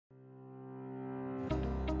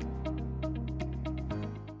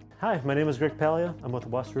Hi, my name is Palya. I'm with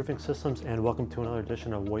West Roofing Systems and welcome to another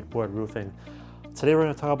edition of Whiteboard Roofing. Today we're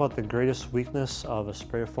going to talk about the greatest weakness of a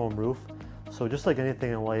spray foam roof. So just like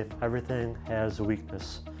anything in life, everything has a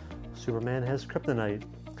weakness. Superman has kryptonite,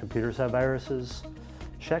 computers have viruses,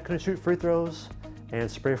 Shaq couldn't shoot free throws, and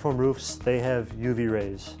spray foam roofs, they have UV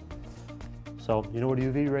rays. So you know what a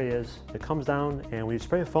UV ray is. It comes down and when you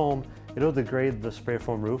spray foam, it'll degrade the spray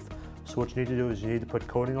foam roof. So what you need to do is you need to put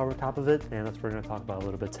coating over top of it, and that's what we're going to talk about a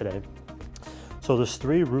little bit today. So there's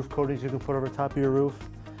 3 roof coatings you can put over top of your roof,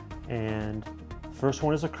 and first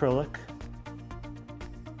one is acrylic,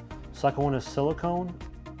 second one is silicone,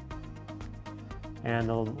 and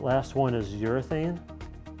the last one is urethane.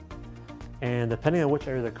 And depending on which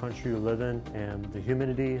area of the country you live in and the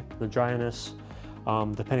humidity, the dryness,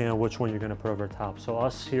 depending on which one you're going to put over top. So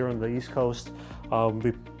us here on the East Coast,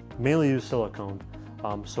 we mainly use silicone.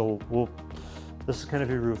 This is kind of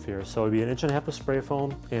your roof here. So it'd be 1.5 inches of spray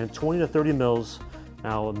foam and 20 to 30 mils.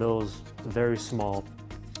 Now a mil is very small.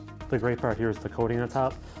 The great part here is the coating on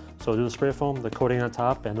top. So do the spray foam, the coating on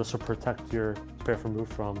top, and this will protect your spray foam roof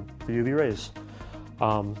from the UV rays.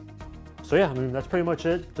 So yeah, I mean, that's pretty much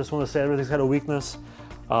it. Just want to say everything's got a weakness.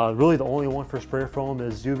 Really the only one for spray foam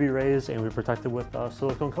is UV rays, and we protect it with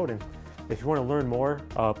silicone coating. If you want to learn more,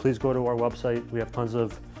 please go to our website. We have tons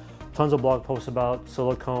of blog posts about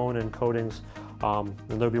silicone and coatings, and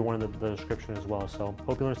there'll be one in the description as well. So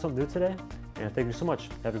hope you learned something new today, and thank you so much.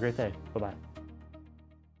 Have a great day. Bye-bye.